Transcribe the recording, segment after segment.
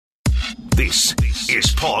This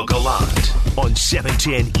is Paul Gallant on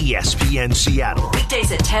 710 ESPN Seattle.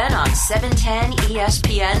 Weekdays at 10 on 710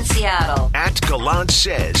 ESPN Seattle. At Gallant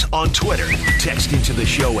Says on Twitter. Text into the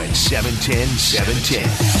show at 710-710.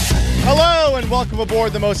 Hello and welcome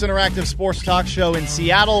aboard the most interactive sports talk show in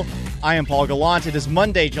Seattle. I am Paul Gallant. It is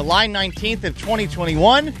Monday, July 19th of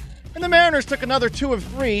 2021. And the Mariners took another 2 of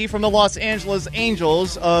 3 from the Los Angeles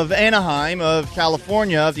Angels of Anaheim, of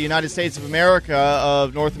California, of the United States of America,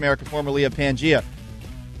 of North America, formerly of Pangea.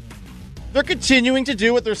 They're continuing to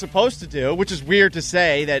do what they're supposed to do, which is weird to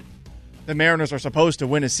say that the Mariners are supposed to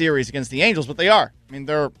win a series against the Angels, but they are. I mean,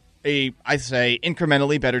 they're I say,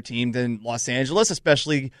 incrementally better team than Los Angeles,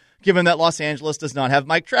 especially given that Los Angeles does not have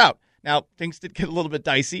Mike Trout. Now, things did get a little bit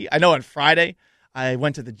dicey. I know on Friday, I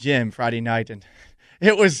went to the gym Friday night, and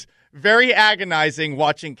it was very agonizing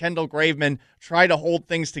watching Kendall Graveman try to hold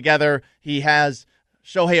things together. He has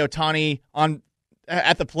Shohei Ohtani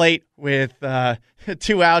at the plate with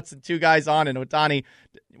 2 outs and 2 guys on, and Ohtani,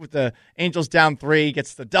 with the Angels down 3,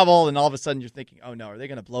 gets the double, and all of a sudden you're thinking, oh no, are they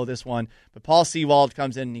going to blow this one? But Paul Sewald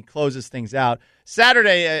comes in and he closes things out.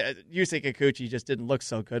 Saturday, Yusei Kikuchi just didn't look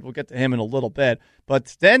so good. We'll get to him in a little bit.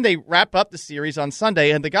 But then they wrap up the series on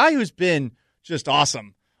Sunday, and the guy who's been just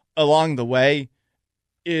awesome along the way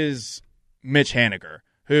is Mitch Haniger,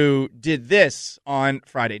 who did this on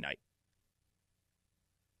Friday night.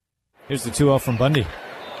 Here's the 2-0 from Bundy.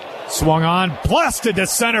 Swung on, blasted to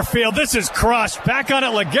center field. This is crushed. Back on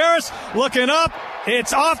it, Lagares looking up.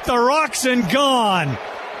 It's off the rocks and gone.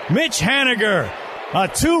 Mitch Haniger, a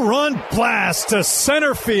 2-run blast to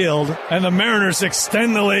center field, and the Mariners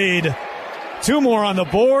extend the lead. 2 more on the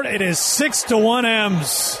board. It is 6-1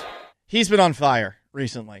 M's. He's been on fire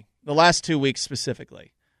recently, the last 2 weeks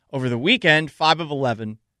specifically. Over the weekend, 5 of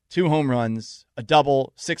 11, 2 home runs, a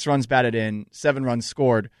double, 6 runs batted in, 7 runs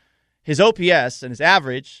scored. His OPS and his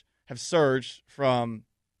average have surged from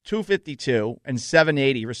 252 and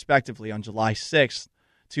 780, respectively, on July 6th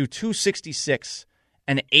to 266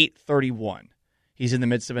 and 831. He's in the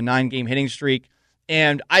midst of a 9-game hitting streak,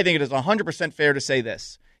 and I think it is 100% fair to say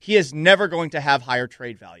this. He is never going to have higher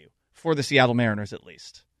trade value, for the Seattle Mariners at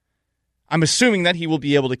least. I'm assuming that he will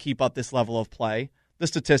be able to keep up this level of play. The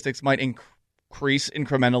statistics might increase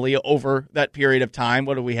incrementally over that period of time.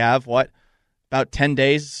 What do we have? About 10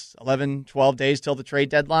 days, 11, 12 days till the trade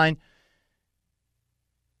deadline.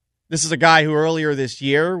 This is a guy who earlier this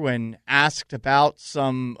year, when asked about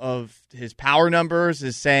some of his power numbers,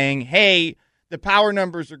 is saying, hey, the power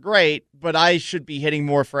numbers are great, but I should be hitting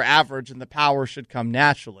more for average and the power should come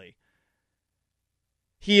naturally.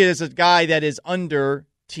 He is a guy that is under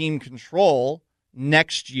team control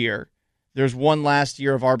next year. There's one last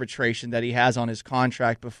year of arbitration that he has on his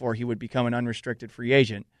contract before he would become an unrestricted free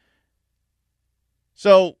agent.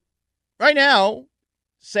 So, right now,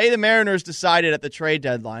 say the Mariners decided at the trade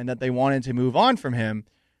deadline that they wanted to move on from him,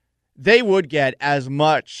 they would get as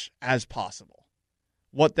much as possible.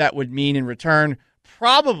 What that would mean in return,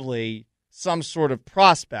 probably some sort of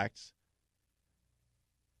prospect.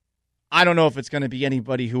 I don't know if it's going to be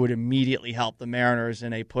anybody who would immediately help the Mariners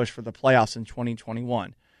in a push for the playoffs in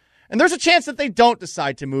 2021. And there's a chance that they don't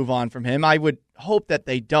decide to move on from him. I would hope that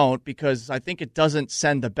they don't, because I think it doesn't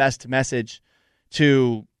send the best message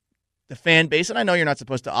to the fan base. And I know you're not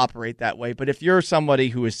supposed to operate that way, but if you're somebody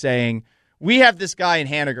who is saying, we have this guy in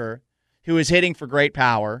Haniger who is hitting for great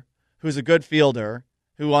power, who's a good fielder,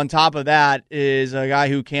 who on top of that is a guy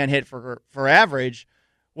who can hit for average,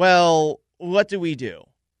 well, what do we do?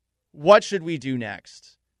 What should we do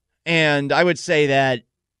next? And I would say that,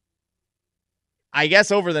 I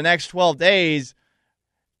guess over the next 12 days,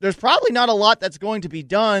 there's probably not a lot that's going to be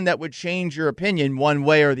done that would change your opinion one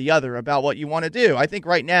way or the other about what you want to do. I think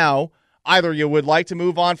right now, either you would like to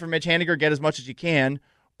move on from Mitch Haniger, get as much as you can,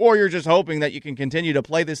 or you're just hoping that you can continue to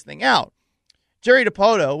play this thing out. Jerry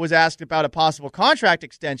Dipoto was asked about a possible contract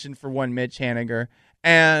extension for one Mitch Haniger,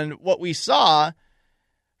 and what we saw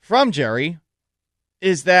from Jerry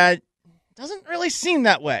is that it doesn't really seem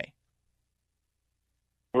that way.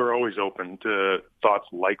 We're always open to thoughts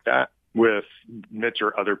like that with Mitch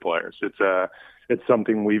or other players. It's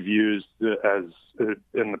something we've used as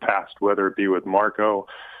in the past, whether it be with Marco,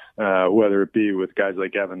 whether it be with guys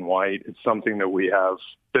like Evan White. It's something that we have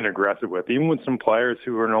been aggressive with, even with some players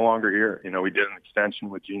who are no longer here. You know, we did an extension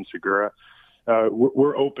with Gene Segura.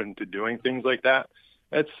 We're open to doing things like that.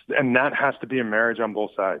 And that has to be a marriage on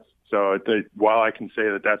both sides. So while I can say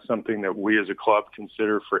that that's something that we as a club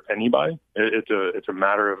consider for anybody, it's a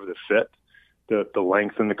matter of the fit, the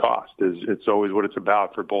length and the cost. It's always what it's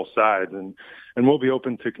about for both sides. And we'll be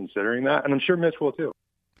open to considering that. And I'm sure Mitch will too.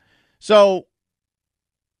 So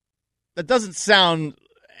that doesn't sound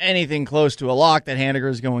anything close to a lock that Haniger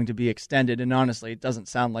is going to be extended. And honestly, it doesn't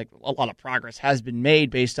sound like a lot of progress has been made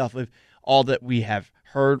based off of all that we have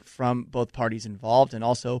heard from both parties involved, and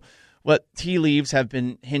also what tea leaves have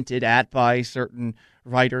been hinted at by certain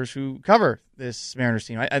writers who cover this Mariners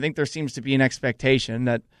team. I think there seems to be an expectation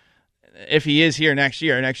that if he is here next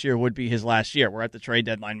year would be his last year. We're at the trade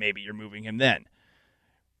deadline. Maybe you're moving him then.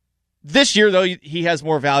 This year, though, he has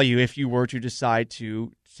more value if you were to decide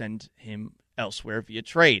to send him elsewhere via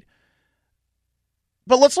trade.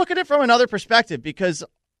 But let's look at it from another perspective because,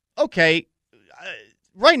 okay,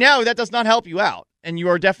 right now that does not help you out. And you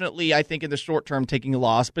are definitely, I think, in the short term taking a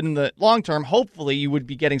loss. But in the long term, hopefully you would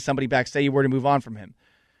be getting somebody back, say you were to move on from him.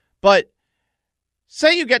 But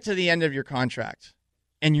say you get to the end of your contract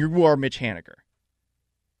and you are Mitch Haniger.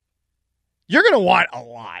 You're going to want a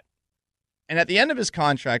lot. And at the end of his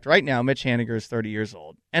contract, right now, Mitch Haniger is 30 years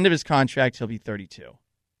old. End of his contract, he'll be 32.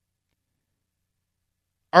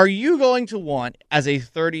 Are you going to want, as a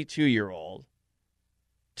 32-year-old,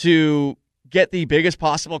 to get the biggest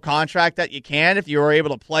possible contract that you can if you are able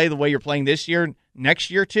to play the way you're playing this year,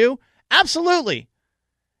 next year too? Absolutely.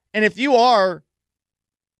 And if you are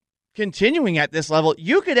continuing at this level,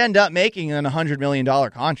 you could end up making an $100 million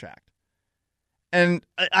contract. And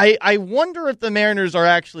I wonder if the Mariners are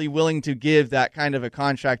actually willing to give that kind of a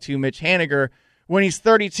contract to Mitch Haniger when he's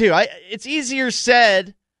 32. It's easier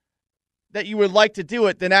said that you would like to do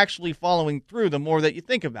it than actually following through the more that you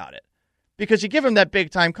think about it. Because you give him that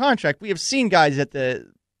big-time contract. We have seen guys at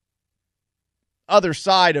the other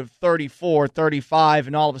side of 34, 35,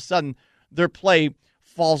 and all of a sudden their play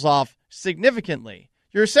falls off significantly.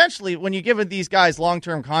 You're essentially, when you give these guys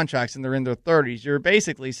long-term contracts and they're in their 30s, you're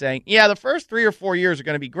basically saying, yeah, the first 3 or 4 years are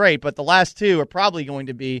going to be great, but the last 2 are probably going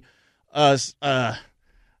to be a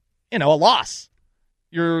loss.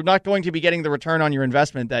 You're not going to be getting the return on your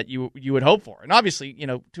investment that you would hope for. And obviously,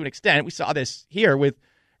 to an extent, we saw this here with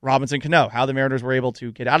Robinson Cano. How the Mariners were able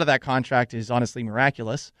to get out of that contract is honestly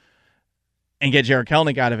miraculous, and get Jarred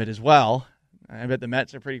Kelenic out of it as well. I bet the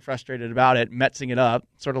Mets are pretty frustrated about it, Metsing it up,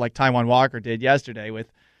 sort of like Taijuan Walker did yesterday with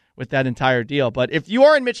that entire deal. But if you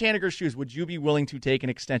are in Mitch Haniger's shoes, would you be willing to take an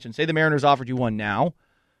extension? Say the Mariners offered you one now.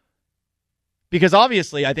 Because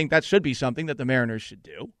obviously, I think that should be something that the Mariners should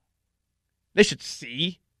do. They should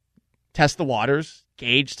test the waters,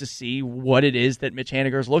 gauge to see what it is that Mitch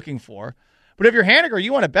Haniger is looking for. But if you're Haniger,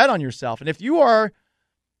 you want to bet on yourself. And if you are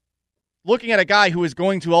looking at a guy who is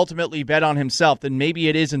going to ultimately bet on himself, then maybe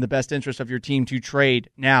it is in the best interest of your team to trade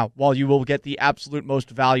now while you will get the absolute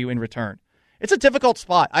most value in return. It's a difficult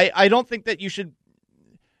spot. I don't think that you should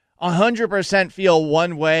 100% feel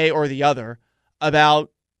one way or the other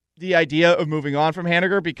about the idea of moving on from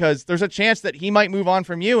Haniger, because there's a chance that he might move on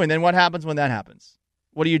from you, and then what happens when that happens?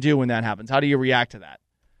 What do you do when that happens? How do you react to that?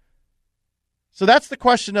 So that's the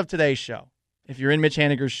question of today's show. If you're in Mitch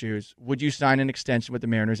Haniger's shoes, would you sign an extension with the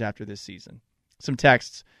Mariners after this season? Some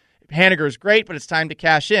texts. Haniger is great, but it's time to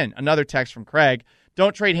cash in. Another text from Craig.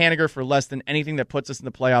 Don't trade Haniger for less than anything that puts us in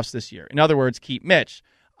the playoffs this year. In other words, keep Mitch.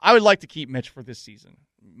 I would like to keep Mitch for this season.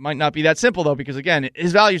 Might not be that simple, though, because, again,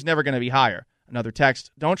 his value is never going to be higher. Another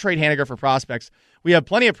text. Don't trade Haniger for prospects. We have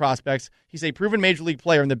plenty of prospects. He's a proven major league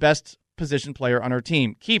player and the best position player on our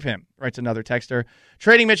team. Keep him, writes another texter.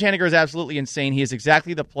 Trading Mitch Haniger is absolutely insane. He is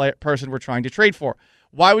exactly the person we're trying to trade for.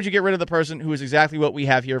 Why would you get rid of the person who is exactly what we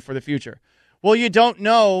have here for the future? Well, you don't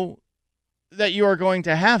know that you are going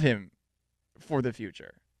to have him for the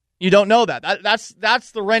future. You don't know that.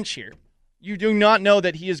 That's the wrench here. You do not know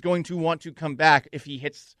that he is going to want to come back if he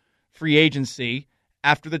hits free agency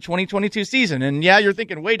after the 2022 season. And yeah, you're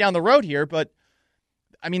thinking way down the road here, but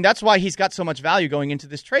I mean, that's why he's got so much value going into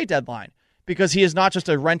this trade deadline, because he is not just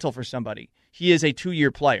a rental for somebody. He is a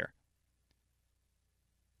 2-year player.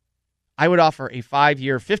 I would offer a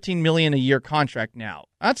 5-year, $15 million a year contract now.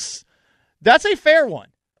 That's a fair one.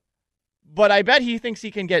 But I bet he thinks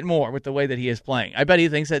he can get more with the way that he is playing. I bet he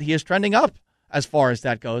thinks that he is trending up as far as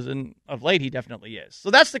that goes, and of late he definitely is.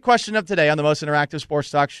 So that's the question of today on the most interactive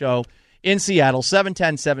sports talk show in Seattle,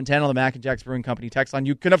 710-710 on the Mac and Jack's Brewing Company text line.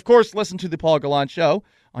 You can, of course, listen to the Paul Gallant Show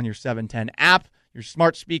on your 710 app, your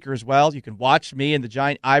smart speaker as well. You can watch me and the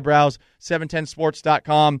giant eyebrows,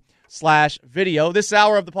 710sports.com/video. This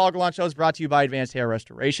hour of the Paul Gallant Show is brought to you by Advanced Hair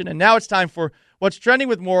Restoration. And now it's time for What's Trending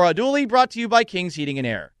with Maura Dooley, brought to you by King's Heating and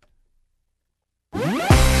Air.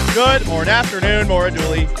 Good morning, afternoon, Maura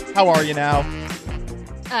Dooley. How are you now?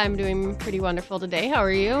 I'm doing pretty wonderful today. How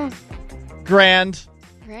are you? Grand.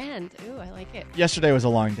 Ooh, I like it. Yesterday was a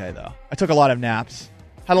long day, though. I took a lot of naps.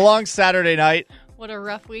 Had a long Saturday night. What a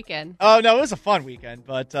rough weekend. Oh, no, it was a fun weekend.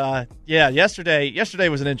 But, yesterday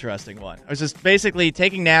was an interesting one. I was just basically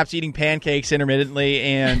taking naps, eating pancakes intermittently,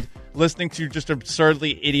 and listening to just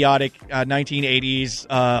absurdly idiotic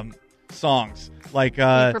 1980s songs. Like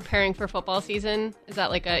Are you preparing for football season? Is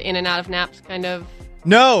that like a in and out of naps kind of?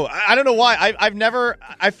 No, I don't know why.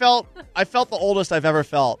 I felt the oldest I've ever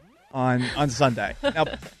felt on Sunday. Now,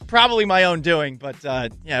 probably my own doing, but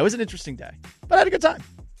it was an interesting day. But I had a good time.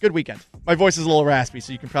 Good weekend. My voice is a little raspy,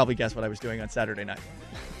 so you can probably guess what I was doing on Saturday night.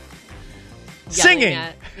 Singing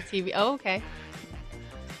at the TV. Oh, okay.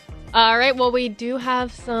 All right. Well, we do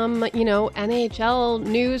have some, NHL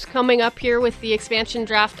news coming up here with the expansion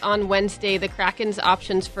draft on Wednesday. The Kraken's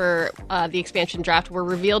options for the expansion draft were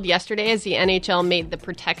revealed yesterday as the NHL made the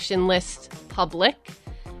protection list public.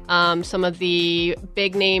 Some of the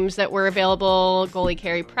big names that were available: goalie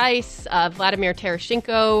Carey Price, Vladimir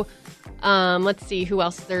Tereshchenko. Let's see who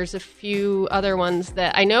else. There's a few other ones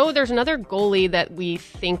that I know. There's another goalie that we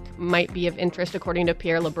think might be of interest, according to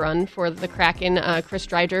Pierre LeBrun, for the Kraken, Chris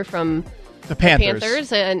Dreiger from the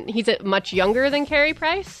Panthers. And he's much younger than Carey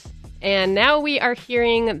Price. And now we are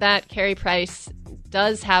hearing that Carey Price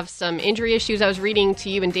does have some injury issues. I was reading to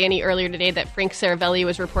you and Danny earlier today that Frank Saravelli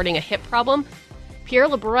was reporting a hip problem. Pierre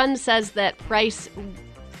LeBrun says that Price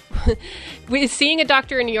was seeing a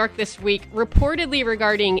doctor in New York this week, reportedly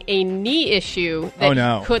regarding a knee issue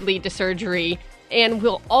that could lead to surgery, and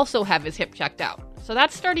will also have his hip checked out. So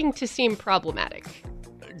that's starting to seem problematic.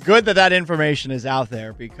 Good that information is out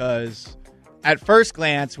there, because at first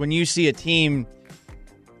glance, when you see a team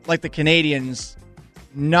like the Canadiens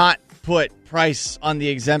not put Price on the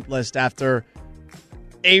exempt list after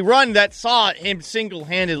a run that saw him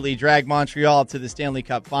single-handedly drag Montreal to the Stanley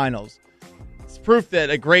Cup Finals, it's proof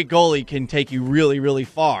that a great goalie can take you really, really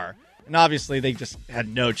far. And obviously, they just had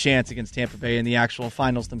no chance against Tampa Bay in the actual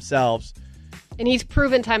finals themselves. And he's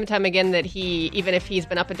proven time and time again that he, even if he's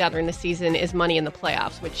been up and down during the season, is money in the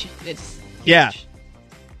playoffs, which is huge. Yeah.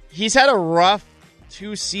 He's had a rough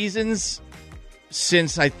 2 seasons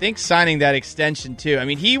since, I think, signing that extension, too. I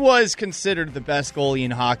mean, he was considered the best goalie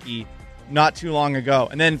in hockey not too long ago.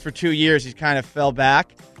 And then for 2 years, he kind of fell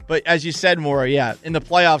back. But as you said, Maura, in the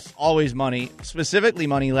playoffs, always money, specifically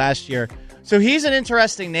money last year. So he's an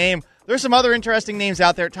interesting name. There's some other interesting names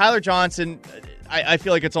out there. Tyler Johnson, I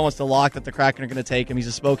feel like it's almost a lock that the Kraken are going to take him. He's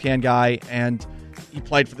a Spokane guy, and he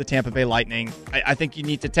played for the Tampa Bay Lightning. I think you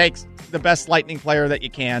need to take the best Lightning player that you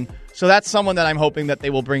can. So that's someone that I'm hoping that they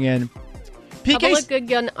will bring in. A couple of good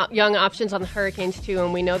young options on the Hurricanes, too,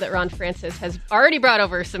 and we know that Ron Francis has already brought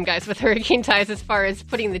over some guys with Hurricane ties as far as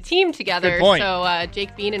putting the team together. Good point. So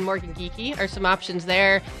Jake Bean and Morgan Geekie are some options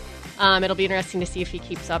there. It'll be interesting to see if he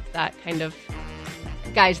keeps up that kind of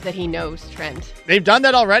guys that he knows trend. They've done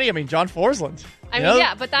that already. I mean, John Forsland.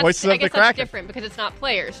 But that's different because it's not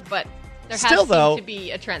players, but there has to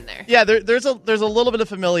be a trend there. Yeah, there's a little bit of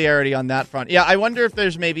familiarity on that front. Yeah, I wonder if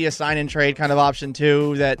there's maybe a sign-and-trade kind of option,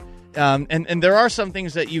 too, that and there are some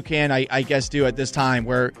things that you can, I guess, do at this time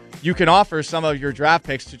where you can offer some of your draft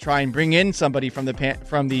picks to try and bring in somebody from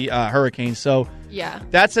the Hurricanes. So yeah,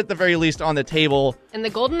 that's at the very least on the table. And the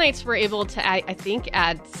Golden Knights were able to, I think,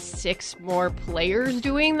 add 6 more players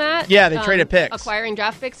doing that. Yeah, they traded picks. Acquiring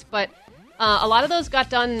draft picks, but a lot of those got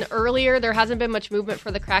done earlier. There hasn't been much movement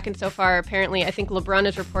for the Kraken so far. Apparently, I think LeBrun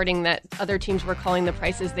is reporting that other teams were calling the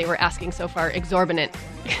prices they were asking so far exorbitant.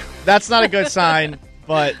 That's not a good sign.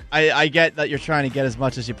 But I get that you're trying to get as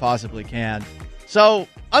much as you possibly can. So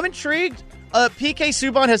I'm intrigued. PK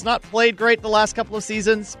Subban has not played great the last couple of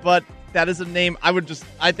seasons, but that is a name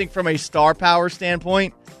I think from a star power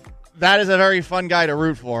standpoint, that is a very fun guy to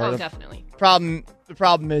root for. Oh, definitely. The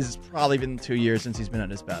problem is it's probably been 2 years since he's been at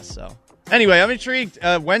his best. So anyway, I'm intrigued.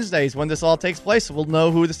 Wednesdays when this all takes place, we'll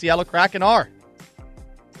know who the Seattle Kraken are.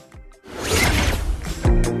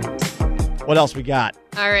 What else we got?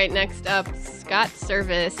 All right, next up, Scott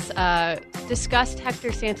Service discussed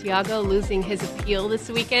Hector Santiago losing his appeal this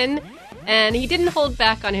weekend, and he didn't hold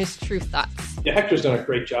back on his true thoughts. Yeah, Hector's done a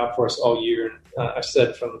great job for us all year. I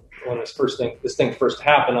said from when this thing first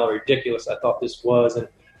happened how ridiculous I thought this was, and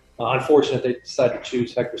unfortunate they decided to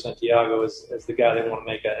choose Hector Santiago as the guy they want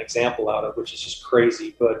to make an example out of, which is just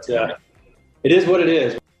crazy. But it is what it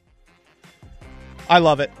is. I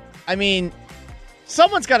love it. I mean,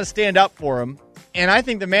 someone's got to stand up for him, and I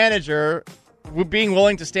think the manager, being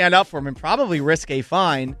willing to stand up for him and probably risk a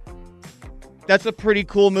fine, that's a pretty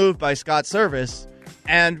cool move by Scott Service.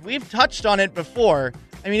 And we've touched on it before.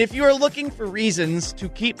 I mean, if you are looking for reasons to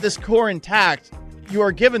keep this core intact, you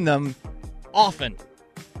are given them often.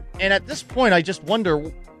 And at this point, I just wonder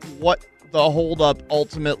what the holdup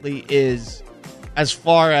ultimately is as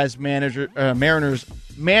far as Mariners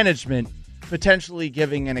management potentially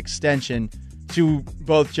giving an extension to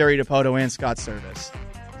both Jerry Dipoto and Scott Servais.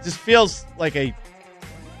 It just feels like a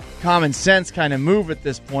common sense kind of move at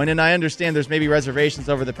this point, and I understand there's maybe reservations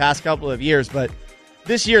over the past couple of years, but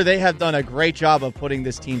this year they have done a great job of putting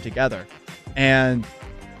this team together. And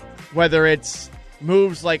whether it's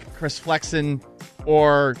moves like Chris Flexen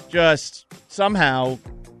or just somehow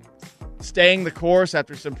staying the course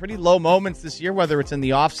after some pretty low moments this year, whether it's in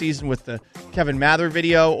the offseason with the Kevin Mather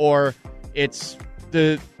video or it's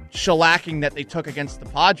the shellacking that they took against the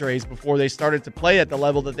Padres before they started to play at the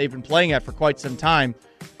level that they've been playing at for quite some time,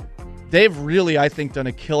 they've really, I think, done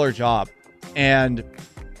a killer job. And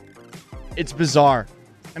it's bizarre.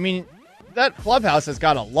 I mean, that clubhouse has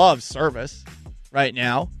got to love Servais right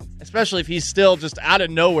now, especially if he's still just out of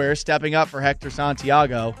nowhere stepping up for Hector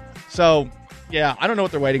Santiago. So, yeah, I don't know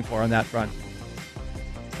what they're waiting for on that front.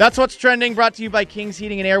 That's what's trending, brought to you by King's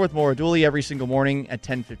Heating and Air with Maura Dooley every single morning at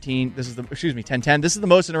 10:10. This is the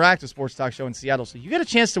most interactive sports talk show in Seattle. So you get a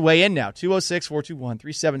chance to weigh in now.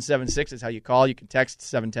 206-421-3776 is how you call. You can text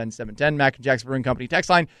 710-710, Mac and Jack's Brewing Company text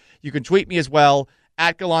line. You can tweet me as well.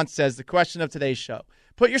 At Gallant says, the question of today's show.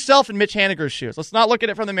 Put yourself in Mitch Haniger's shoes. Let's not look at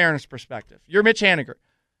it from the Mariners' perspective. You're Mitch Haniger.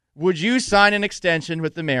 Would you sign an extension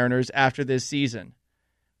with the Mariners after this season?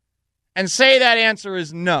 And say that answer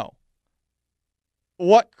is no.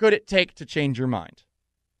 What could it take to change your mind?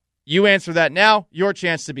 You answer that now. Your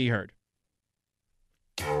chance to be heard.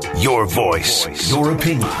 Your voice, your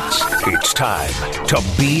opinions. It's time to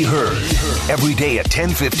be heard. Every day at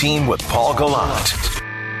 10:15 with Paul Gallant.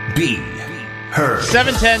 Be heard.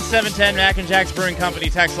 710-710, Mac and Jack's Brewing Company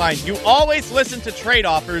text line. You always listen to trade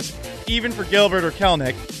offers, even for Gilbert or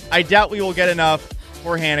Kelenic. I doubt we will get enough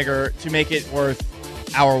for Haniger to make it worth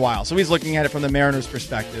our while. So he's looking at it from the Mariners'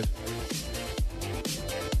 perspective.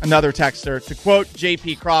 Another texter, to quote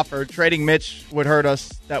J.P. Crawford, trading Mitch would hurt us.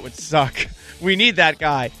 That would suck. We need that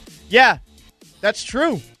guy. Yeah, that's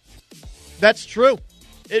true. That's true.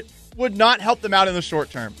 It would not help them out in the short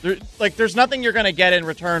term. There's nothing you're going to get in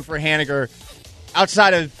return for Haniger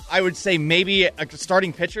outside of, I would say, maybe a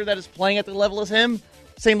starting pitcher that is playing at the level as him,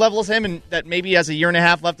 same level as him, and that maybe has a year and a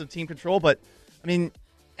half left of team control. But, I mean,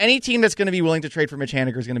 any team that's going to be willing to trade for Mitch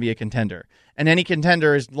Haniger is going to be a contender. And any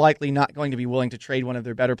contender is likely not going to be willing to trade one of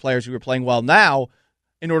their better players who are playing well now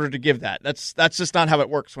in order to give that. That's just not how it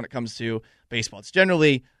works when it comes to baseball. It's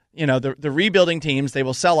generally, the rebuilding teams, they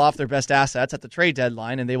will sell off their best assets at the trade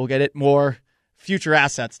deadline, and they will get it more future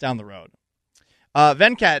assets down the road.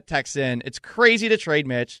 Venkat texts in, it's crazy to trade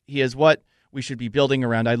Mitch. He is what we should be building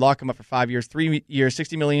around. I'd lock him up for 5 years, 3 years,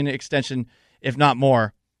 $60 million extension, if not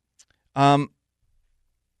more. I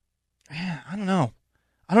don't know.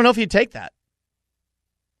 I don't know if he'd take that.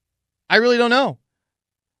 I really don't know.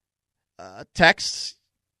 Texts.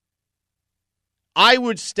 I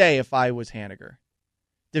would stay if I was Haniger.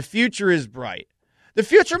 The future is bright. The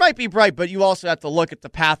future might be bright, but you also have to look at the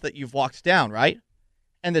path that you've walked down, right?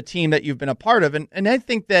 And the team that you've been a part of. And I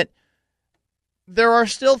think that there are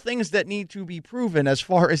still things that need to be proven as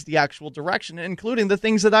far as the actual direction, including the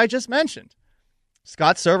things that I just mentioned.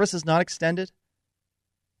 Scott Servais is not extended.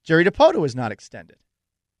 Jerry Dipoto is not extended.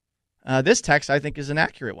 This text, I think, is an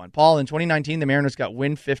accurate one. Paul, in 2019, the Mariners got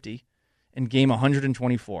win 50 in game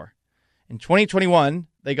 124. In 2021,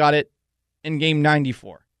 they got it in game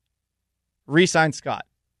 94. Re-signed Scott.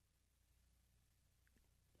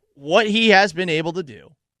 What he has been able to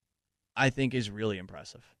do, I think, is really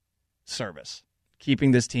impressive. Servais,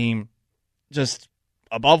 keeping this team just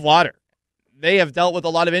above water. They have dealt with a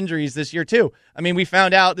lot of injuries this year, too. I mean, we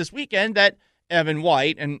found out this weekend that Evan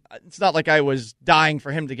White, and it's not like I was dying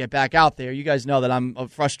for him to get back out there. You guys know that I'm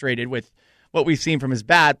frustrated with what we've seen from his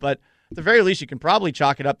bat, but at the very least, you can probably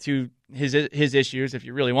chalk it up to his issues, if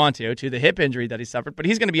you really want to the hip injury that he suffered, but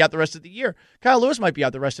he's going to be out the rest of the year. Kyle Lewis might be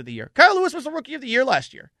out the rest of the year. Kyle Lewis was the Rookie of the Year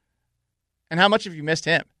last year. And how much have you missed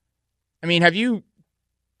him? I mean, have you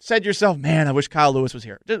said to yourself, man, I wish Kyle Lewis was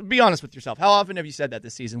here? Just be honest with yourself. How often have you said that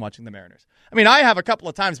this season watching the Mariners? I mean, I have a couple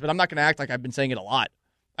of times, but I'm not going to act like I've been saying it a lot.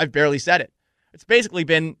 I've barely said it. It's basically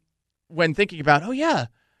been when thinking about, oh yeah,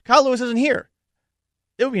 Kyle Lewis isn't here.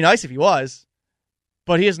 It would be nice if he was,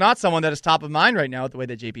 but he is not someone that is top of mind right now with the way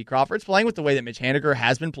that J.P. Crawford's playing, with the way that Mitch Haniger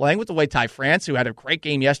has been playing, with the way Ty France, who had a great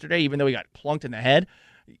game yesterday, even though he got plunked in the head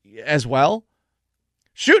as well.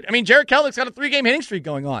 Shoot, I mean, Jarred Kelenic's got a 3-game hitting streak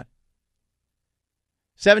going on.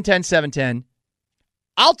 710-710.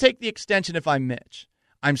 I'll take the extension if I'm Mitch.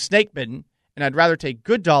 I'm snake bitten, and I'd rather take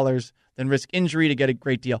good dollars than risk injury to get a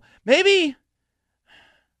great deal. Maybe,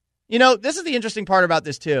 this is the interesting part about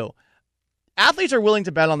this too. Athletes are willing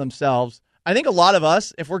to bet on themselves I think a lot of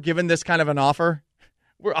us, if we're given this kind of an offer,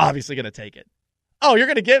 we're obviously going to take it. Oh, you're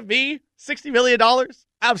going to give me $60 million?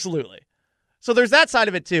 Absolutely. So there's that side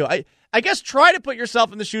of it too. I guess try to put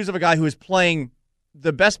yourself in the shoes of a guy who is playing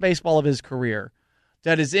the best baseball of his career,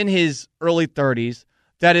 that is in his early 30s,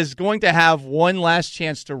 that is going to have one last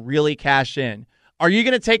chance to really cash in. Are you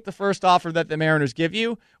going to take the first offer that the Mariners give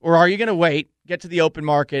you, or are you going to wait, get to the open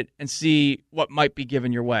market, and see what might be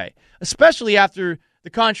given your way? Especially after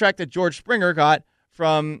the contract that George Springer got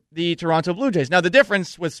from the Toronto Blue Jays. Now, the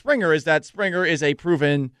difference with Springer is that Springer is a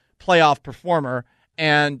proven playoff performer,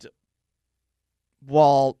 and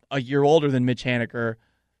while a year older than Mitch Haniger,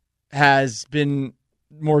 has been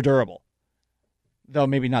more durable, though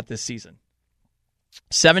maybe not this season.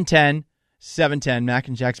 710, Mac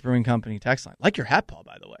and Jack's Brewing Company text line. Like your hat, Paul,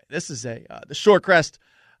 by the way. This is the Shorecrest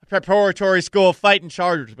Preparatory School Fighting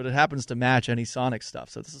Chargers, but it happens to match any Sonic stuff,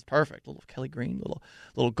 so this is perfect. A little Kelly Green,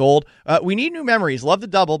 little gold. We need new memories. Love the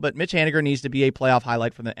double, but Mitch Haniger needs to be a playoff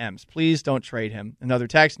highlight for the M's. Please don't trade him. Another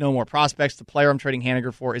text, no more prospects. The player I'm trading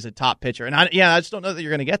Haniger for is a top pitcher. And I just don't know that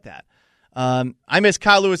you're going to get that. I miss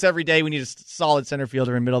Kyle Lewis every day. We need a solid center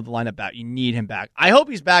fielder in middle of the lineup back. You need him back. I hope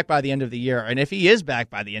he's back by the end of the year, and if he is back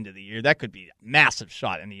by the end of the year, that could be a massive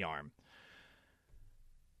shot in the arm.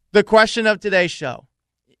 The question of today's show: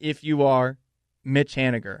 if you are Mitch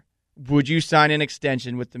Haniger, would you sign an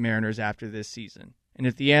extension with the Mariners after this season? And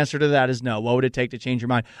if the answer to that is no, what would it take to change your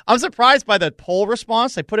mind? I'm surprised by the poll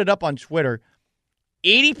response. I put it up on Twitter.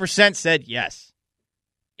 80% said yes.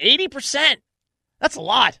 80%. That's a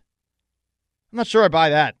lot. I'm not sure I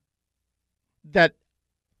buy that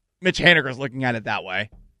Mitch Haniger is looking at it that way.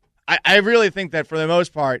 I really think that for the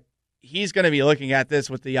most part, he's going to be looking at this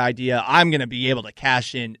with the idea, I'm going to be able to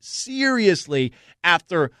cash in seriously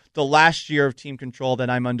after the last year of team control that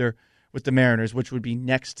I'm under with the Mariners, which would be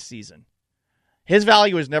next season. His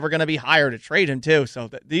value is never going to be higher to trade him, too. So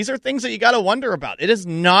these are things that you got to wonder about. It is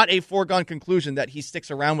not a foregone conclusion that he sticks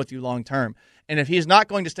around with you long term. And if he's not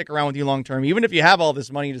going to stick around with you long term, even if you have all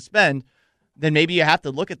this money to spend, then maybe you have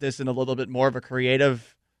to look at this in a little bit more of a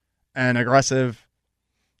creative and aggressive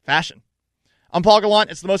fashion. I'm Paul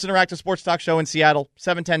Gallant. It's the most interactive sports talk show in Seattle.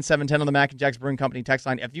 710 on the Mac and Jack's Brewing Company text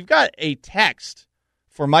line. If you've got a text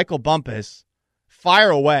for Michael Bumpus, fire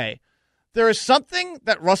away. There is something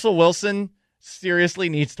that Russell Wilson seriously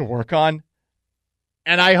needs to work on,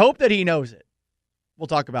 and I hope that he knows it. We'll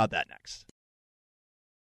talk about that next.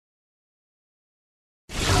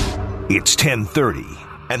 It's 10:30.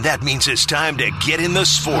 And that means it's time to get in the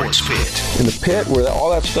sports pit. In the pit where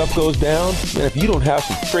all that stuff goes down, man, if you don't have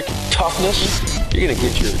some freaking toughness, you're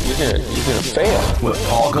gonna fail. With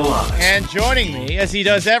Paul Gallant. And joining me, as he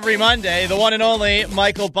does every Monday, the one and only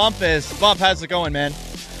Michael Bumpus. Bump, how's it going, man?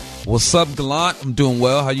 What's up, Gallant? I'm doing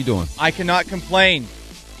well. How you doing? I cannot complain.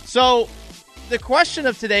 So, the question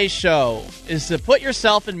of today's show is to put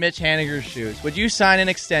yourself in Mitch Haniger's shoes. Would you sign an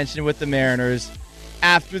extension with the Mariners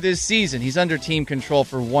after this season? He's under team control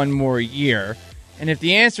for one more year. And if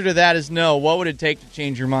the answer to that is no, what would it take to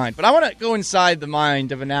change your mind? But I want to go inside the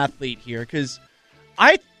mind of an athlete here, because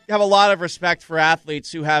I have a lot of respect for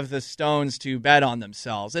athletes who have the stones to bet on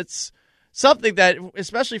themselves. It's something that,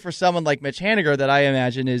 especially for someone like Mitch Haniger, that I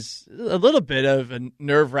imagine is a little bit of a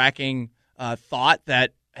nerve-wracking thought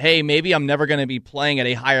that, hey, maybe I'm never going to be playing at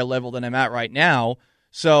a higher level than I'm at right now.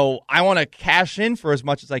 So I want to cash in for as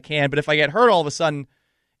much as I can, but if I get hurt all of a sudden,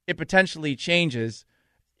 it potentially changes.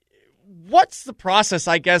 What's the process,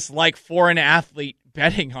 I guess, like for an athlete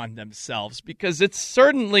betting on themselves? Because it's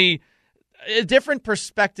certainly a different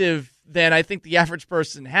perspective than I think the average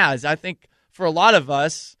person has. I think for a lot of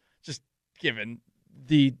us, just given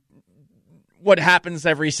what happens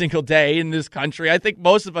every single day in this country, I think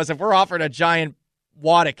most of us, if we're offered a giant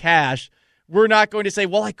wad of cash, we're not going to say,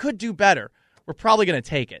 well, I could do better. We're probably going to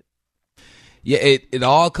take it. Yeah, it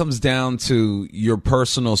all comes down to your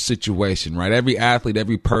personal situation, right? Every athlete,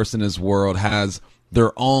 every person in this world has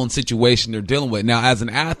their own situation they're dealing with. Now, as an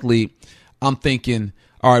athlete, I'm thinking,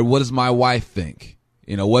 all right, what does my wife think?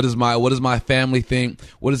 You know, what does my family think?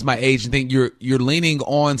 What does my agent think? You're leaning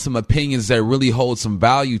on some opinions that really hold some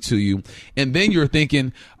value to you. And then you're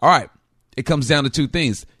thinking, all right, it comes down to two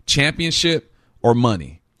things: championship or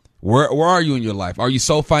money. Where are you in your life? Are you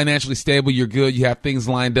so financially stable, you're good, you have things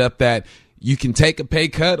lined up that you can take a pay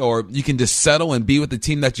cut, or you can just settle and be with the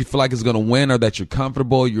team that you feel like is going to win, or that you're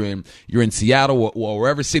comfortable? You're in Seattle or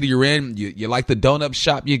wherever city you're in. You like the donut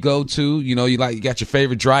shop you go to. You know, you got your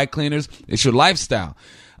favorite dry cleaners. It's your lifestyle.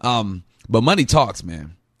 But money talks,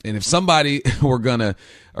 man. And if somebody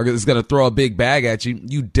is gonna throw a big bag at you,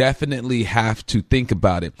 you definitely have to think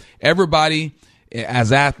about it. Everybody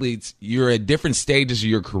as athletes, you're at different stages of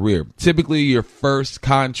your career. Typically, your first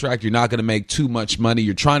contract, you're not going to make too much money.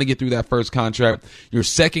 You're trying to get through that first contract. Your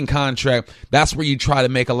second contract, that's where you try to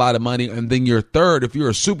make a lot of money. And then your third, if you're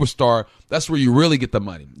a superstar, that's where you really get the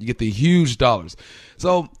money. You get the huge dollars.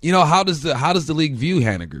 So, how does the league view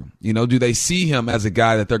Haniger? Do they see him as a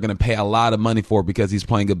guy that they're going to pay a lot of money for because he's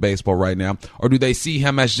playing good baseball right now? Or do they see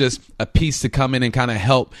him as just a piece to come in and kind of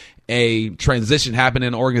help a transition happen in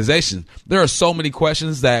an organization? There are so many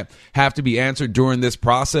questions that have to be answered during this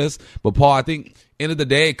process. But, Paul, I think end of the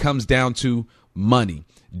day, it comes down to money.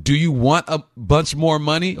 Do you want a bunch more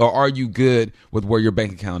money, or are you good with where your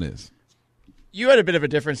bank account is? You had a bit of a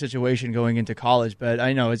different situation going into college, but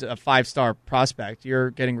I know as a 5-star prospect, you're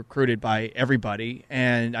getting recruited by everybody.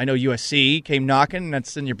 And I know USC came knocking, and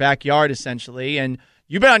that's in your backyard essentially. And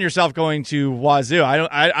you bet on yourself going to Wazoo. I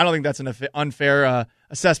don't think that's an unfair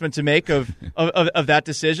assessment to make of that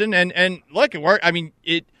decision. And look, it worked. I mean,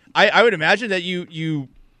 I would imagine that you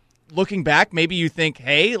looking back, maybe you think,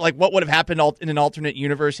 hey, like what would have happened in an alternate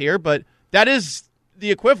universe here? But that is the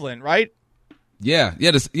equivalent, right? Yeah,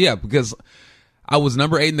 because I was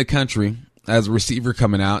number 8 in the country as a receiver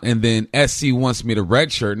coming out, and then SC wants me to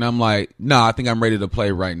redshirt, and I'm like, no, I think I'm ready to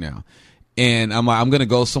play right now. And I'm like, I'm going to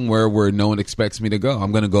go somewhere where no one expects me to go.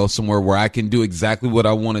 I'm going to go somewhere where I can do exactly what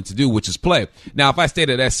I wanted to do, which is play. Now, if I stayed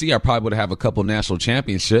at SC, I probably would have a couple national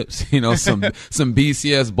championships, some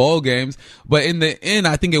BCS bowl games. But in the end,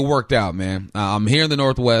 I think it worked out, man. I'm here in the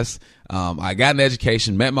Northwest. I got an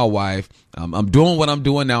education, met my wife. I'm doing what I'm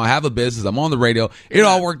doing now. I have a business. I'm on the radio. It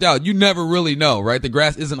all worked out. You never really know, right? The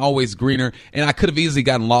grass isn't always greener, and I could have easily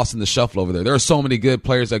gotten lost in the shuffle over there. There are so many good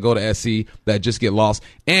players that go to SC that just get lost,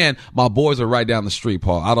 and my boys are right down the street,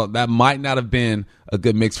 Paul. That might not have been a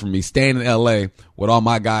good mix for me, staying in L.A. with all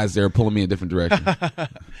my guys there pulling me in different directions. That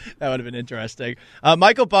would have been interesting.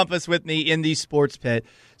 Michael Bumpus with me in the Sports Pit.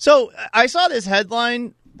 So I saw this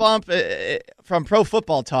headline, Bump, from Pro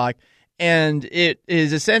Football Talk, and it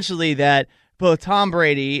is essentially that both Tom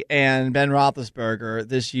Brady and Ben Roethlisberger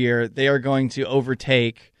this year, they are going to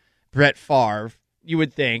overtake Brett Favre, you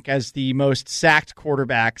would think, as the most sacked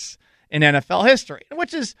quarterbacks in NFL history,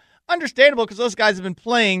 which is understandable because those guys have been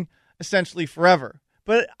playing essentially forever.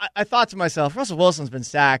 But I thought to myself, Russell Wilson's been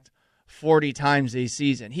sacked 40 times a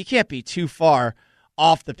season. He can't be too far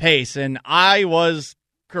off the pace, and I was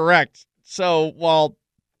correct. So while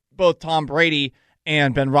both Tom Brady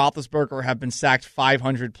and Ben Roethlisberger have been sacked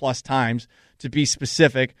 500-plus times, to be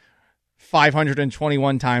specific,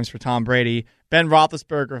 521 times for Tom Brady. Ben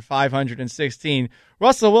Roethlisberger, 516.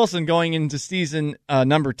 Russell Wilson, going into season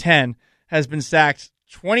number 10, has been sacked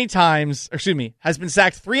 20 times. Has been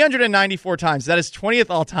sacked 394 times. That is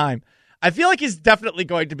 20th all time. I feel like he's definitely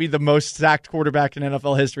going to be the most sacked quarterback in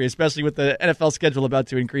NFL history, especially with the NFL schedule about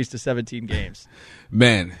to increase to 17 games.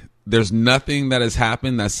 Man, there's nothing that has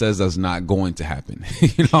happened that says that's not going to happen.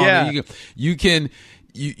 Yeah. I mean,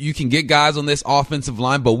 you can get guys on this offensive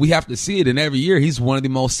line, but we have to see it. And every year, he's one of the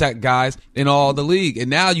most sacked guys in all the league.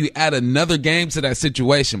 And now you add another game to that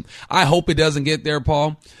situation. I hope it doesn't get there,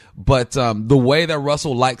 Paul. But the way that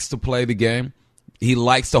Russell likes to play the game, he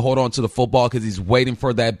likes to hold on to the football because he's waiting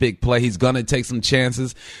for that big play. He's going to take some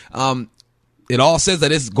chances. It all says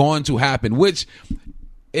that it's going to happen, which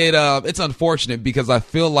it's unfortunate because I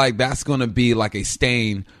feel like that's going to be like a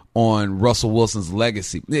stain on Russell Wilson's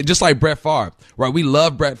legacy. Just like Brett Favre, right? We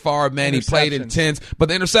love Brett Favre, man. He played intense, but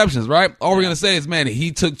the interceptions, right? All we're going to say is, man,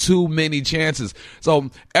 he took too many chances.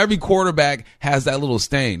 So every quarterback has that little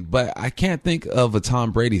stain, but I can't think of a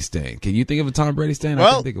Tom Brady stain. Can you think of a Tom Brady stain? Well,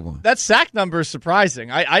 I can't think of one. That sack number is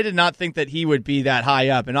surprising. I did not think that he would be that high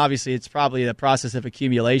up, and obviously it's probably the process of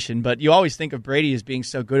accumulation, but you always think of Brady as being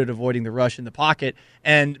so good at avoiding the rush in the pocket,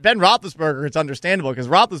 and Ben Roethlisberger, it's understandable because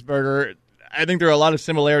Roethlisberger, I think there are a lot of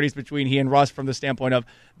similarities between he and Russ from the standpoint of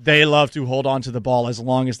they love to hold on to the ball as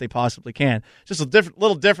long as they possibly can. Just a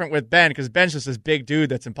little different with Ben because Ben's just this big dude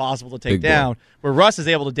that's impossible to take down, where Russ is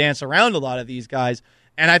able to dance around a lot of these guys.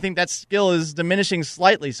 And I think that skill is diminishing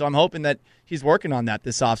slightly, so I'm hoping that he's working on that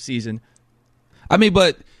this offseason. I mean,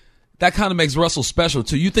 but that kind of makes Russell special,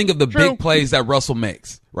 too. You think of the big plays that Russell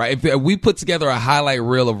makes, right? If we put together a highlight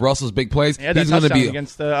reel of Russell's big plays, he's going to be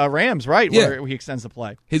against the Rams, right, where he extends the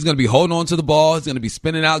play. He's going to be holding on to the ball. He's going to be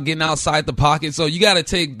spinning out, getting outside the pocket. So you got to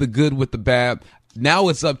take the good with the bad. Now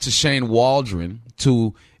it's up to Shane Waldron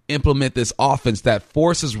to implement this offense that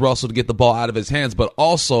forces Russell to get the ball out of his hands, but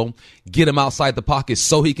also get him outside the pocket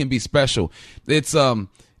so he can be special. It's a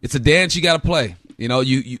dance you got to play. You know,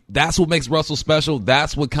 you that's what makes Russell special.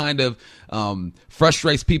 That's what kind of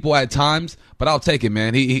frustrates people at times. But I'll take it,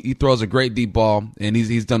 man. He throws a great deep ball, and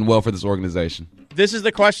he's done well for this organization. This is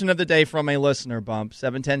the question of the day from a listener, Bump.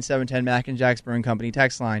 710-710 Mac and Jack Spur and Company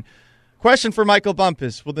text line. Question for Michael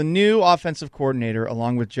Bumpus. Will the new offensive coordinator,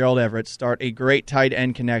 along with Gerald Everett, start a great tight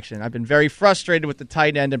end connection? I've been very frustrated with the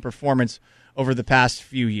tight end and performance over the past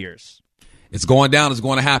few years. It's going down. It's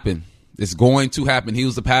going to happen. It's going to happen. He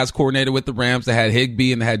was the pass coordinator with the Rams. They had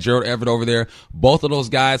Higbee and they had Gerald Everett over there. Both of those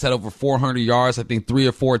guys had over 400 yards, I think 3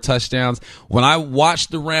 or 4 touchdowns. When I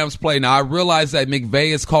watched the Rams play, now I realized that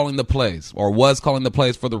McVay is calling the plays, or was calling the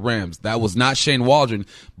plays for the Rams. That was not Shane Waldron,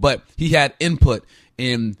 but he had input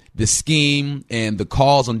in the scheme and the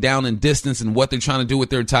calls on down and distance and what they're trying to do with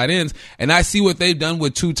their tight ends. And I see what they've done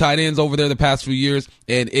with 2 tight ends over there the past few years,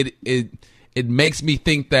 and it makes me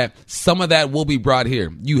think that some of that will be brought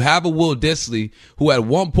here. You have a Will Dissly who at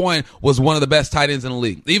one point was one of the best tight ends in the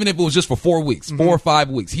league. Even if it was just for 4 weeks, 4 or 5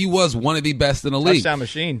 weeks, he was one of the best in the league.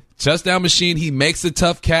 Touchdown machine. He makes a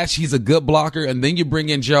tough catch. He's a good blocker. And then you bring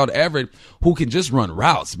in Gerald Everett, who can just run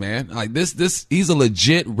routes, man. Like this, he's a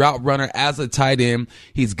legit route runner as a tight end.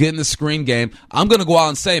 He's good in the screen game. I'm going to go out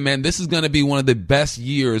and say, man, this is going to be one of the best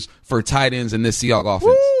years for tight ends in this Seahawks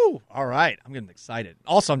offense. Woo! All right. I'm getting excited.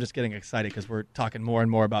 Also, I'm just getting excited because we're talking more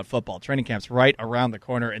and more about football. Training camp's right around the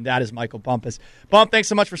corner, and that is Michael Bumpus. Bump, thanks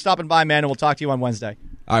so much for stopping by, man, and we'll talk to you on Wednesday.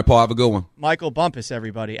 All right, Paul, have a good one. Michael Bumpus,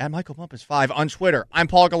 everybody, at Michael Bumpus5 on Twitter. I'm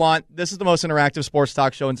Paul Gallant. This is the most interactive sports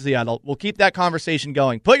talk show in Seattle. We'll keep that conversation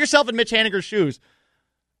going. Put yourself in Mitch Haniger's shoes.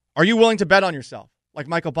 Are you willing to bet on yourself, like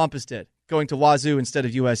Michael Bumpus did, going to Wazoo instead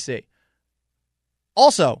of USC?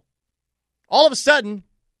 Also, all of a sudden,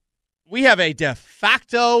 we have a de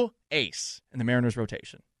facto ace in the Mariners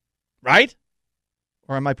rotation, right?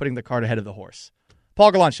 Or am I putting the cart ahead of the horse?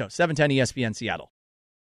 Paul Gallant Show, 710 ESPN Seattle.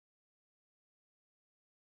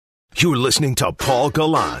 You're listening to Paul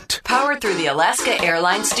Gallant. Powered through the Alaska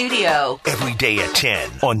Airlines Studio. Every day at 10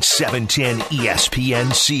 on 710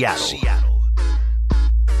 ESPN Seattle.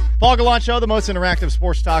 Paul Gallant Show, the most interactive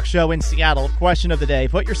sports talk show in Seattle. Question of the day.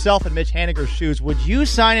 Put yourself in Mitch Haniger's shoes. Would you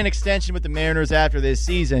sign an extension with the Mariners after this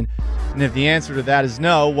season? And if the answer to that is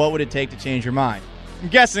no, what would it take to change your mind? I'm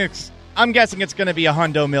guessing it's going to be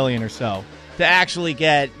 $100 million or so to actually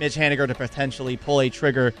get Mitch Haniger to potentially pull a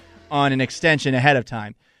trigger on an extension ahead of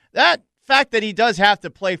time. That fact that he does have to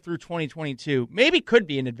play through 2022 maybe could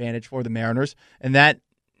be an advantage for the Mariners, and that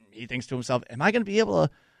he thinks to himself, am I going to be able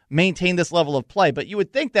to maintain this level of play? But you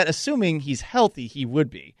would think that assuming he's healthy, he would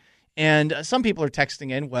be. And some people are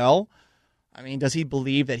texting in, well, I mean, does he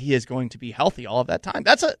believe that he is going to be healthy all of that time?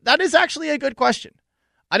 That is actually a good question.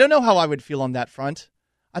 I don't know how I would feel on that front.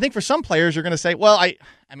 I think for some players, you're going to say, well, I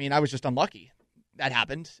was just unlucky. That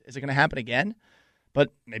happened. Is it going to happen again?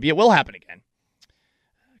 But maybe it will happen again.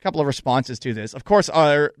 A couple of responses to this. Of course,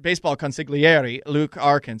 our baseball consigliere, Luke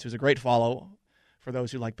Arkins, who's a great follow for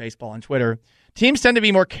those who like baseball on Twitter. Teams tend to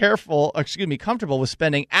be more comfortable with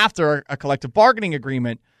spending after a collective bargaining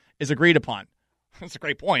agreement is agreed upon. That's a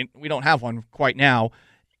great point. We don't have one quite now.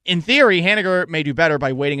 In theory, Haniger may do better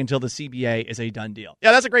by waiting until the CBA is a done deal.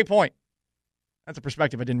 Yeah, that's a great point. That's a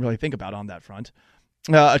perspective I didn't really think about on that front.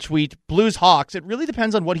 A tweet, Blues Hawks, it really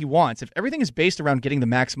depends on what he wants. If everything is based around getting the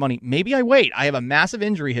max money, maybe I wait. I have a massive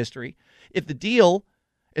injury history. If the deal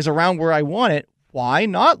is around where I want it, why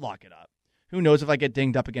not lock it up? Who knows if I get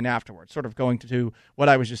dinged up again afterwards? Sort of going to what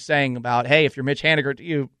I was just saying about, hey, if you're Mitch Haniger, do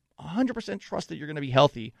you 100% trust that you're going to be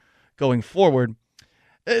healthy going forward?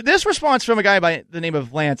 This response from a guy by the name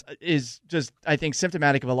of Lance is just, I think,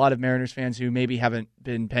 symptomatic of a lot of Mariners fans who maybe haven't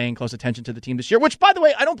been paying close attention to the team this year, which, by the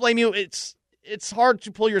way, I don't blame you. It's hard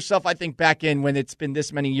to pull yourself, I think, back in when it's been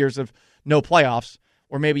this many years of no playoffs,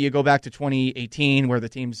 or maybe you go back to 2018 where the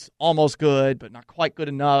team's almost good but not quite good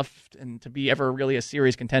enough and to be ever really a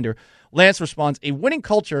serious contender. Lance responds, a winning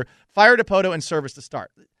culture, fire Dipoto and Service to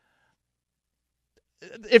start.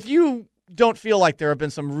 If you don't feel like there have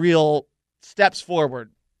been some real steps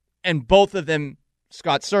forward, and both of them,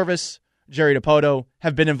 Scott Service, Jerry Dipoto,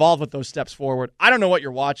 have been involved with those steps forward, I don't know what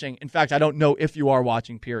you're watching. In fact, I don't know if you are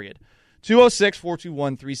watching, period.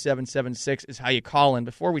 206-421-3776 is how you call in.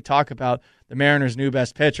 Before we talk about the Mariners' new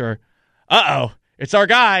best pitcher, it's our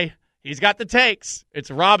guy. He's got the takes.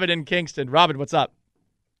 It's Robin in Kingston. Robin, what's up?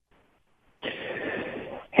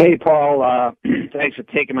 Hey, Paul. Thanks for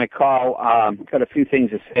taking my call. Got a few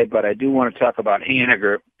things to say, but I do want to talk about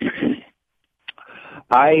Haniger.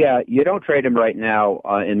 You don't trade him right now,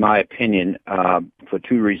 in my opinion, for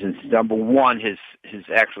 2 reasons. Number one, his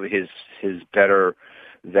better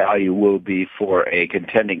value will be for a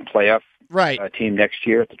contending playoff team next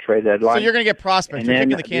year at the trade deadline. So you're going to get prospects. You're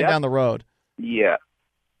kicking the can down the road. Yeah.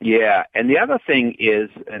 Yeah. And the other thing is,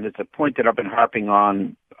 and it's a point that I've been harping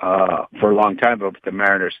on for a long time about the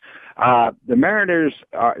Mariners. The Mariners,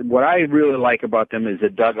 what I really like about them is the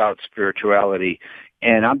dugout spirituality.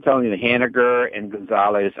 And I'm telling you, Haniger and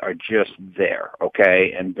Gonzalez are just there,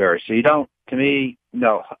 okay? And Barry. So you don't, to me,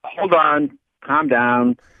 no, hold on, calm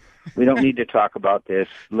down. We don't need to talk about this.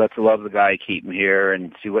 Let's love the guy, keep him here,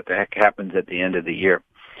 and see what the heck happens at the end of the year.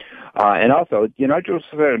 And also, just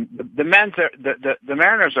the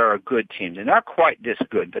Mariners are a good team. They're not quite this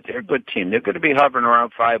good, but they're a good team. They're going to be hovering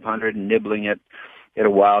around 500 and nibbling at a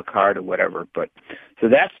wild card or whatever. But so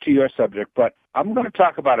that's to your subject. But I'm going to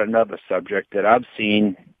talk about another subject that I've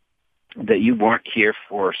seen that you weren't here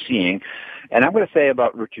for seeing. And I'm going to say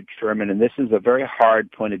about Richard Sherman, and this is a very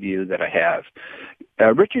hard point of view that I have.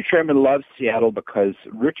 Richard Sherman loves Seattle because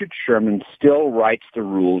Richard Sherman still writes the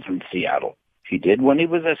rules in Seattle. He did when he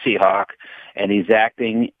was a Seahawk, and he's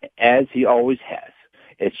acting as he always has.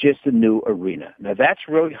 It's just a new arena. Now, that's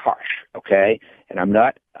really harsh, okay? And I'm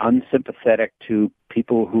not unsympathetic to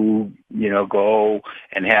people who, go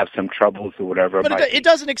and have some troubles or whatever. But it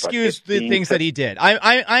doesn't excuse the things that he did.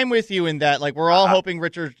 I'm with you in that. Like, we're all hoping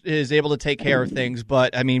Richard is able to take care of things,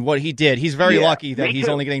 but, I mean, what he did, he's very lucky that he's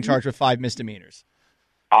only getting charged with 5 misdemeanors.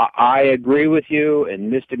 I agree with you. And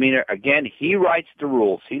misdemeanor, again, he writes the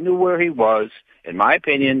rules. He knew where he was. In my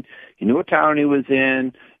opinion, he knew what town he was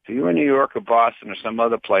in. If you were in New York or Boston or some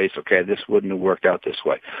other place, okay, this wouldn't have worked out this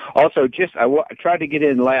way. Also, I tried to get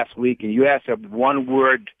in last week, and you asked one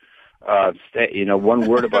word, one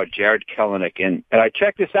word about Jared Kelenic, and I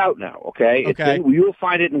checked this out now, okay? Okay. You'll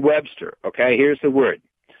find it in Webster, okay? Here's the word.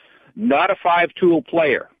 Not a 5-tool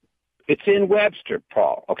player. It's in Webster,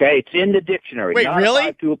 Paul, okay? It's in the dictionary. Wait, not really?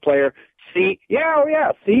 A 5-tool player. See,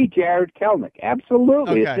 see Jared Kelenic.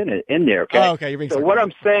 Absolutely. Okay. It's in there, okay? Oh, okay, you're being so sarcastic. what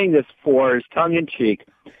I'm saying this for is tongue-in-cheek.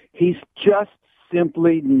 He's just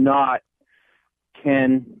simply not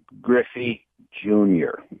Ken Griffey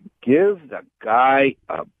Jr. Give the guy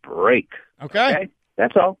a break. Okay?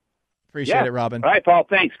 That's all. Appreciate it, Robin. All right, Paul,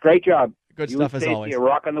 thanks. Great job. Good you stuff and as Stacey always. are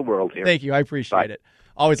rocking the world here. Thank you. I appreciate it.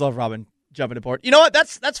 Always love Robin jumping aboard. You know what?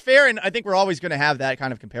 That's fair, and I think we're always going to have that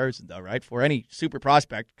kind of comparison, though, right? For any super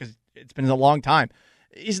prospect, because it's been a long time.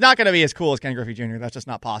 He's not going to be as cool as Ken Griffey Jr. That's just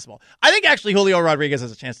not possible. I think actually Julio Rodriguez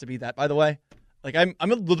has a chance to be that, by the way. Like, I'm a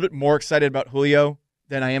little bit more excited about Julio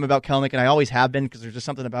than I am about Kelenic, and I always have been, because there's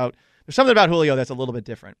something about Julio that's a little bit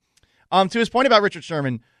different. To his point about Richard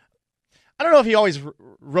Sherman, I don't know if he always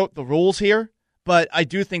wrote the rules here, but I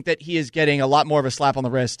do think that he is getting a lot more of a slap on the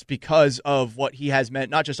wrist because of what he has meant,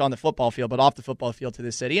 not just on the football field, but off the football field to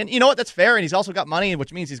this city. And you know what? That's fair, and he's also got money,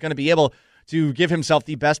 which means he's going to be able to give himself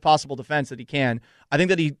the best possible defense that he can. I think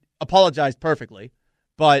that he apologized perfectly,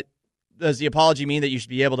 but does the apology mean that you should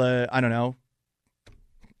be able to, I don't know,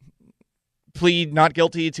 plead not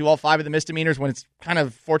guilty to all 5 of the misdemeanors when it's kind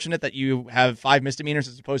of fortunate that you have 5 misdemeanors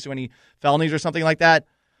as opposed to any felonies or something like that?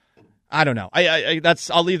 I don't know.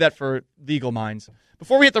 I'll leave that for legal minds.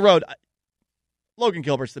 Before we hit the road, Logan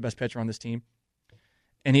Gilbert's the best pitcher on this team,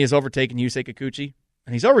 and he has overtaken Yusei Kikuchi,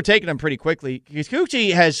 and he's overtaken him pretty quickly.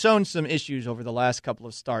 Kikuchi has shown some issues over the last couple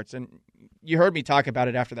of starts, and you heard me talk about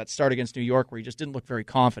it after that start against New York where he just didn't look very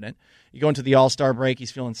confident. You go into the All-Star break,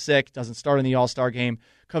 he's feeling sick, doesn't start in the All-Star game,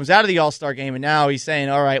 comes out of the All-Star game, and now he's saying,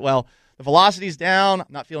 all right, well, the velocity's down, I'm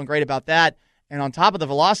not feeling great about that, and on top of the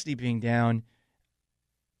velocity being down,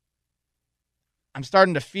 I'm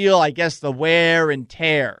starting to feel, I guess, the wear and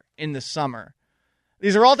tear in the summer.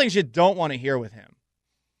 These are all things you don't want to hear with him.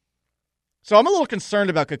 So I'm a little concerned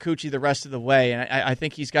about Kikuchi the rest of the way, and I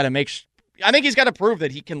think he's got to I think he's got to prove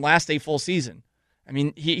that he can last a full season. I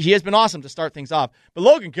mean, he has been awesome to start things off. But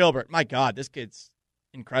Logan Gilbert, my God, this kid's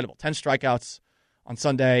incredible. 10 strikeouts on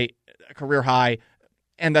Sunday, a career high.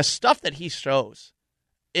 And the stuff that he shows,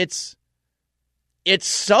 it's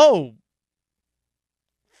so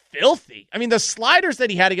filthy. I mean, the sliders that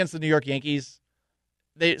he had against the New York Yankees,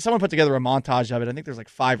 someone put together a montage of it. I think there's like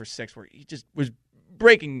 5 or 6 where he just was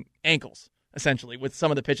breaking ankles, essentially, with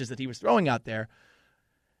some of the pitches that he was throwing out there.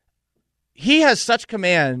 He has such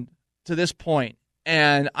command to this point,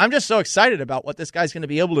 and I'm just so excited about what this guy's going to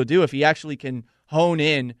be able to do if he actually can hone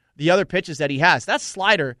in the other pitches that he has. That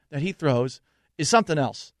slider that he throws is something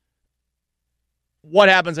else. What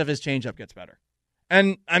happens if his changeup gets better?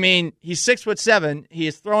 And, I mean, he's 6'7". He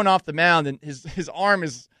is thrown off the mound, and his arm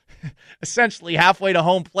is essentially halfway to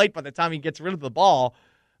home plate by the time he gets rid of the ball.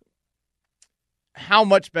 How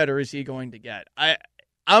much better is he going to get?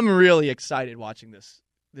 I'm really excited watching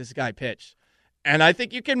this guy pitch. And I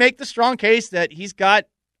think you can make the strong case that he's got,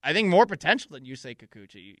 I think, more potential than Yusei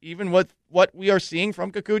Kikuchi. Even with what we are seeing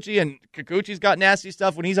from Kikuchi, and Kikuchi's got nasty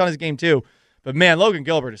stuff when he's on his game too. But, man, Logan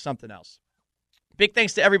Gilbert is something else. Big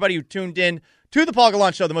thanks to everybody who tuned in to the Paul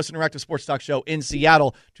Gallant Show, the most interactive sports talk show in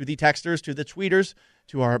Seattle, to the texters, to the tweeters,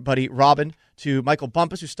 to our buddy Robin, to Michael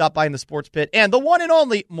Bumpus, who stopped by in the sports pit, and the one and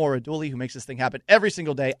only Maura Dooley, who makes this thing happen every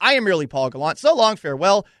single day. I am merely Paul Gallant. So long,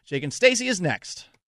 farewell. Jake and Stacy is next.